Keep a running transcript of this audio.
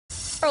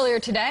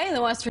Earlier today,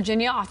 the West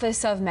Virginia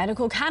Office of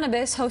Medical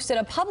Cannabis hosted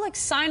a public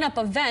sign-up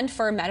event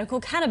for medical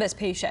cannabis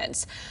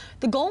patients.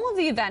 The goal of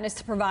the event is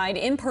to provide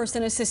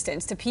in-person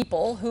assistance to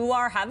people who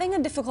are having a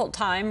difficult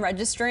time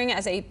registering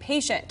as a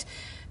patient.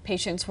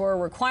 Patients were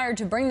required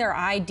to bring their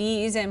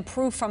IDs and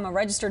proof from a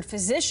registered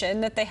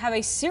physician that they have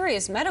a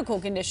serious medical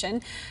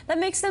condition that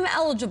makes them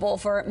eligible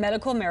for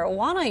medical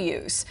marijuana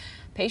use.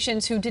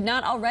 Patients who did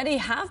not already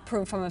have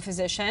proof from a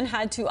physician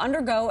had to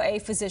undergo a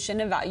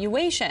physician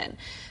evaluation.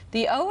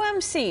 The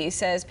OMC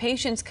says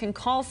patients can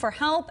call for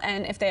help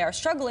and if they are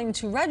struggling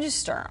to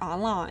register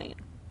online.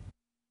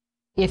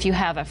 If you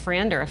have a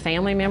friend or a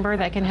family member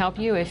that can help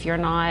you, if you're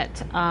not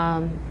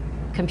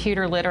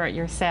computer literate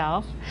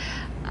yourself,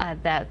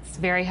 that's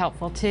very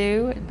helpful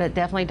too, but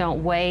definitely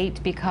don't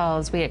wait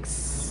because we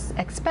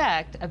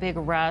expect a big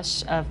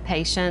rush of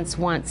patients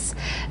once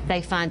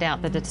they find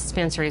out that the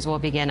dispensaries will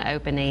begin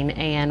opening,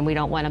 and we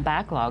don't want a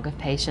backlog of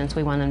patients.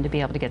 We want them to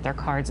be able to get their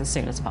cards as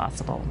soon as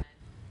possible.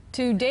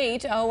 To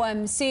date,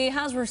 OMC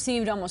has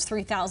received almost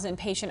 3,000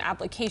 patient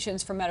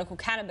applications for medical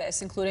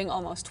cannabis, including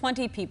almost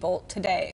 20 people today.